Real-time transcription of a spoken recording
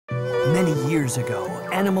Many years ago,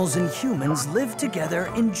 animals and humans lived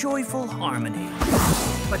together in joyful harmony.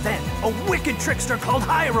 But then, a wicked trickster called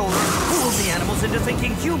HighRoller fooled the animals into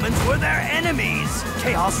thinking humans were their enemies.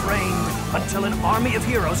 Chaos reigned until an army of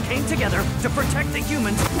heroes came together to protect the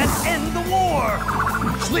humans and end the war.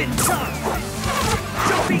 Lin Chung,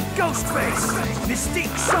 Jumpy Ghostface,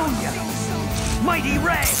 Mystique Sonia, Mighty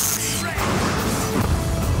Ray.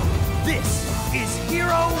 This is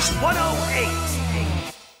Hero 108.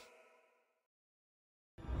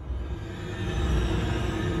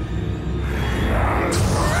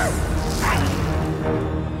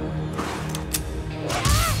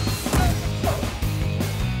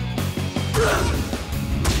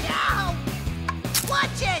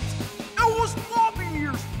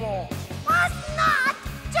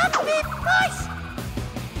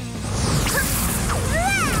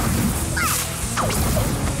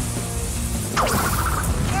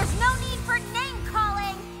 There's no need for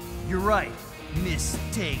name-calling! You're right,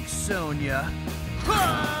 Mistake Sonia.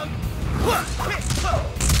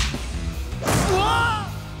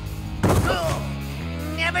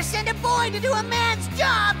 Never send a boy to do a man's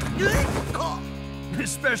job!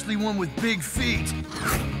 Especially one with big feet.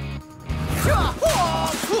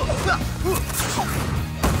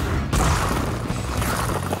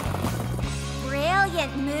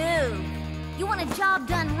 Brilliant move. You want a job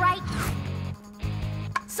done right?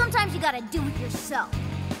 Sometimes you gotta do it yourself.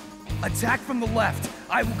 Attack from the left.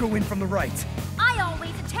 I will go in from the right. I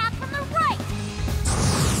always attack from the right!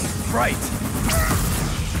 Right.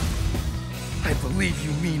 I believe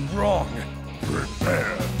you mean wrong.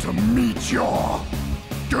 Prepare to meet your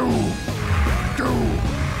doom.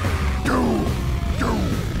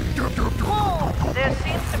 Oh, there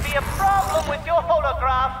seems to be a problem with your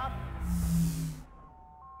holograph.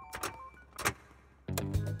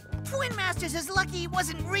 Twin Masters is lucky he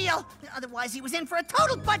wasn't real. Otherwise, he was in for a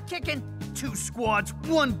total butt-kicking. 2 squads,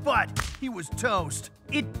 1 butt. He was toast.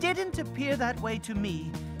 It didn't appear that way to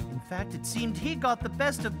me. In fact, it seemed he got the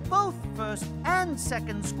best of both first and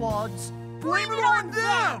second squads. Blame it on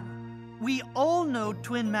them! We all know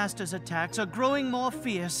Twin Masters' attacks are growing more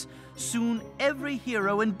fierce. Soon, every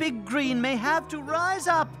hero in Big Green may have to rise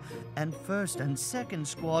up. And first and second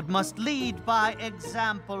squad must lead by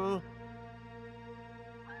example.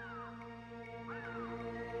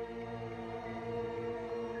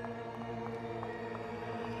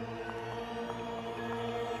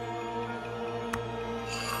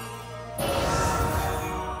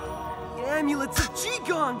 Amulets of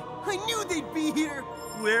QiGong! I knew they'd be here!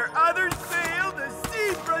 Where others fail, the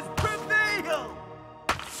zebras prevail!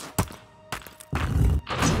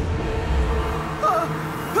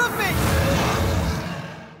 Perfect!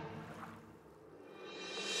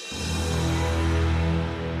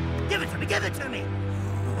 Give it to me!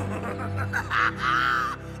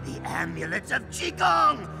 The amulets of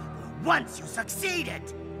QiGong! Once you succeeded!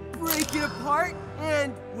 Break it apart,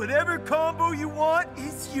 and Whatever combo you want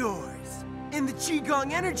is yours. the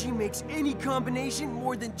QiGong energy makes any combination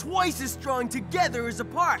more than twice as strong together as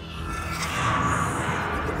apart.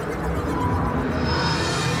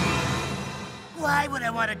 Why would I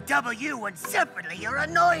want to double you when separately you're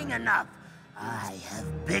annoying enough? I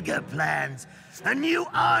have bigger plans. A new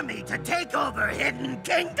army to take over Hidden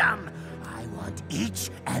Kingdom. I want each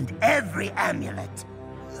and every amulet.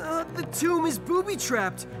 The tomb is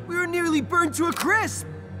booby-trapped. We were nearly burned to a crisp.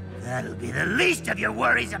 That'll be the least of your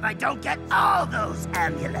worries if I don't get all those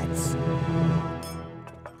amulets.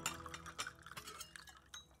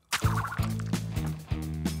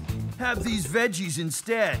 Have these veggies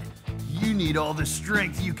instead. You need all the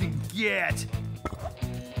strength you can get.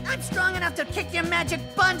 I'm strong enough to kick your magic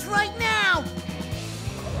buns right now!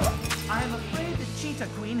 I'm afraid the Cheetah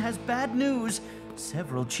Queen has bad news.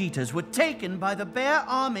 Several cheetahs were taken by the bear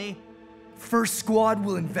army. First squad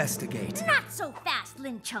will investigate. Not so fast,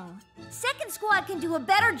 Lin Chung. Second squad can do a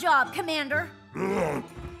better job, Commander.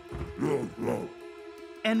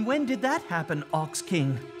 And when did that happen, Ox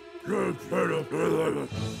King?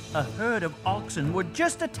 A herd of oxen were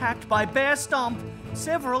just attacked by Bear Stomp.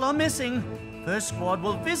 Several are missing. First squad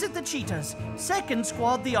will visit the cheetahs. Second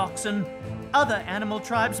squad, the oxen. Other animal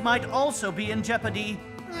tribes might also be in jeopardy.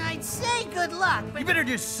 I'd say good luck, but You better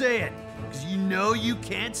just say it, because you know you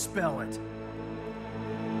can't spell it.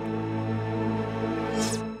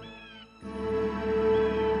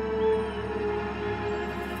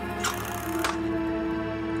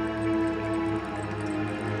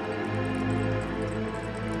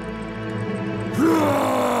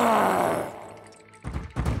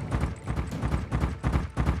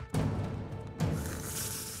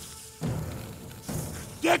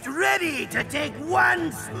 get ready! ready to take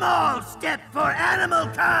one small step for animal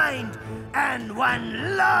kind and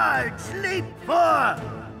one large leap for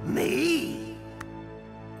me.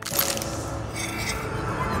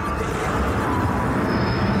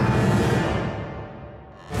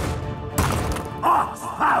 Ox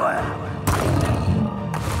power.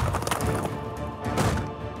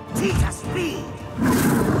 Cheetah speed.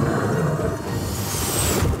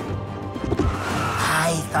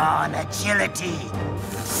 Python agility.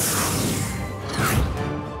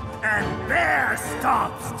 And bear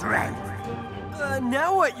stomp strength.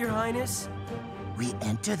 Now what, Your Highness? We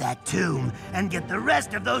enter that tomb and get the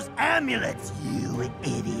rest of those amulets, you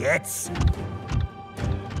idiots.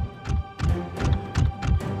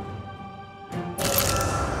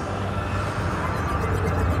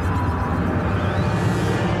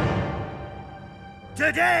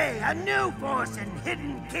 Today, a new force in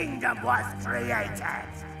Hidden Kingdom was created.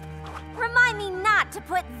 Remind me not to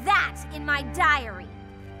put that in my diary.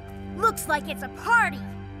 Looks like it's a party.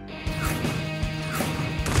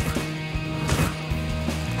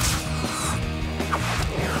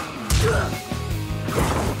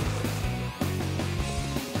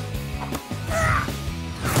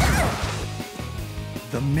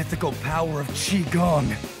 The mythical power of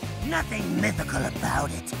QiGong. Nothing mythical about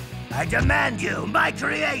it. I demand you, my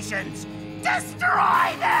creations,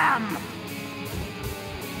 destroy them!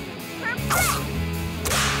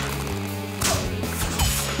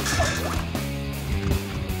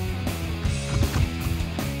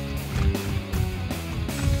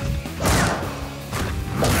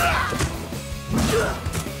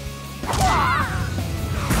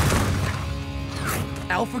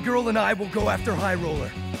 Alpha Girl and I will go after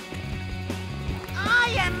HighRoller.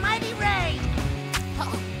 I am Mighty Ray!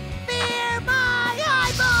 Fear my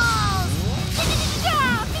eyeballs!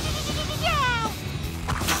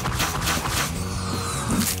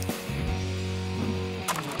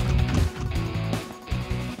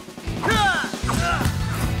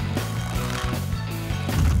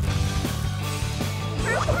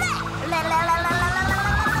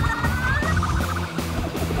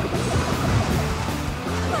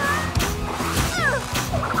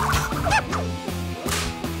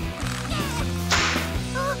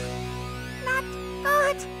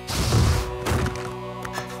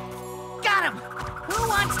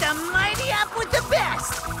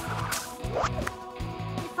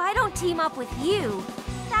 Team up with you,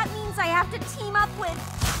 that means I have to team up with...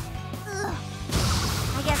 Ugh.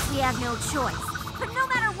 I guess we have no choice. But no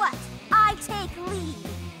matter what, I take lead.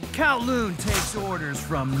 Kowloon takes orders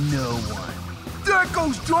from no one. That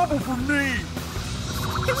goes double for me!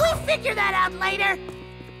 Can we figure that out later?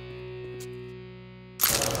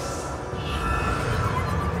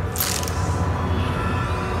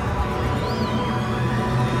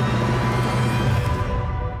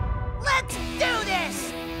 Let's do this!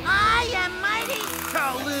 I am Mighty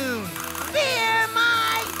Kowloon! Fear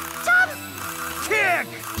my jump! Kick!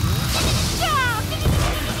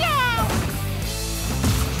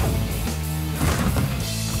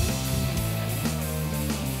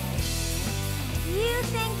 You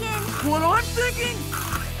thinking? What I'm thinking?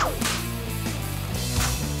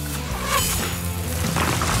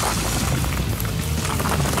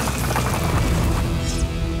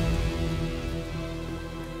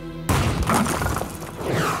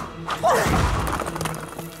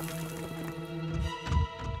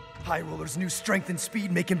 HighRoller's new strength and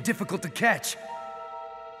speed make him difficult to catch.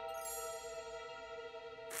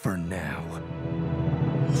 For now.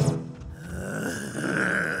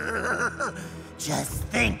 Just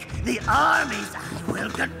think, the armies I will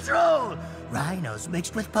control. Rhinos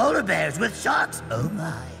mixed with polar bears with sharks, oh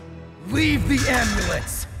my. Leave the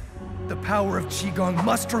amulets! The power of QiGong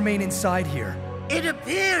must remain inside here. It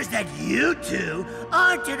appears that you two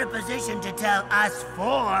aren't in a position to tell us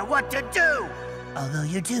four what to do. Although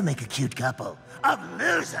you do make a cute couple of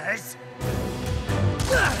losers.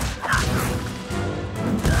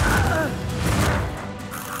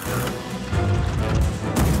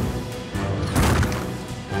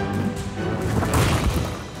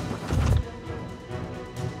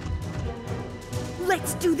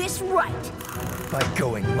 Let's do this right. By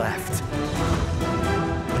going left.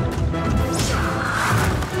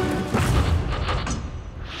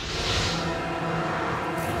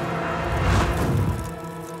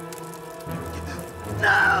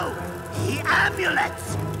 No! The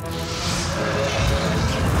amulets!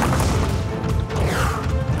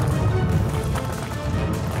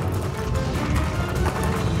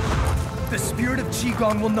 The spirit of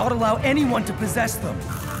QiGong will not allow anyone to possess them.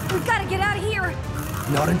 We've got to get out of here.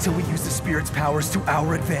 Not until we use the spirit's powers to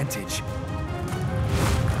our advantage.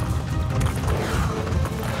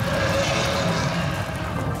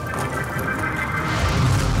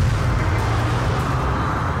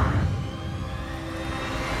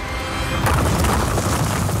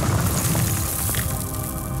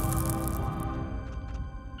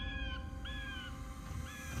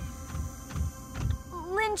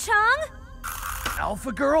 Chung?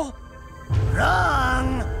 Alpha Girl?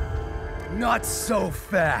 Wrong! Not so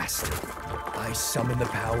fast. I summon the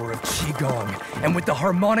power of QiGong, and with the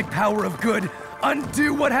harmonic power of good,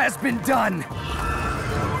 undo what has been done!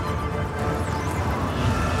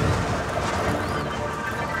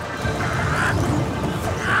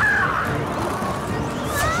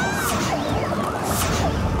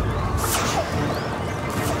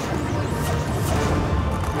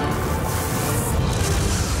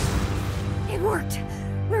 It worked.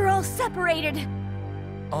 We're all separated.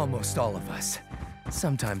 Almost all of us.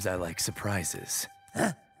 Sometimes I like surprises.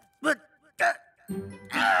 But,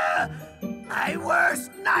 my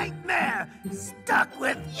worst nightmare! Stuck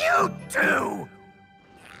with you two!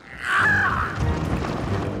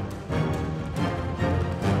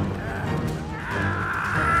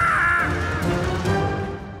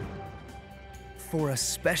 For a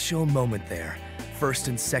special moment there, first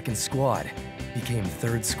and second squad became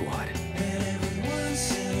third squad.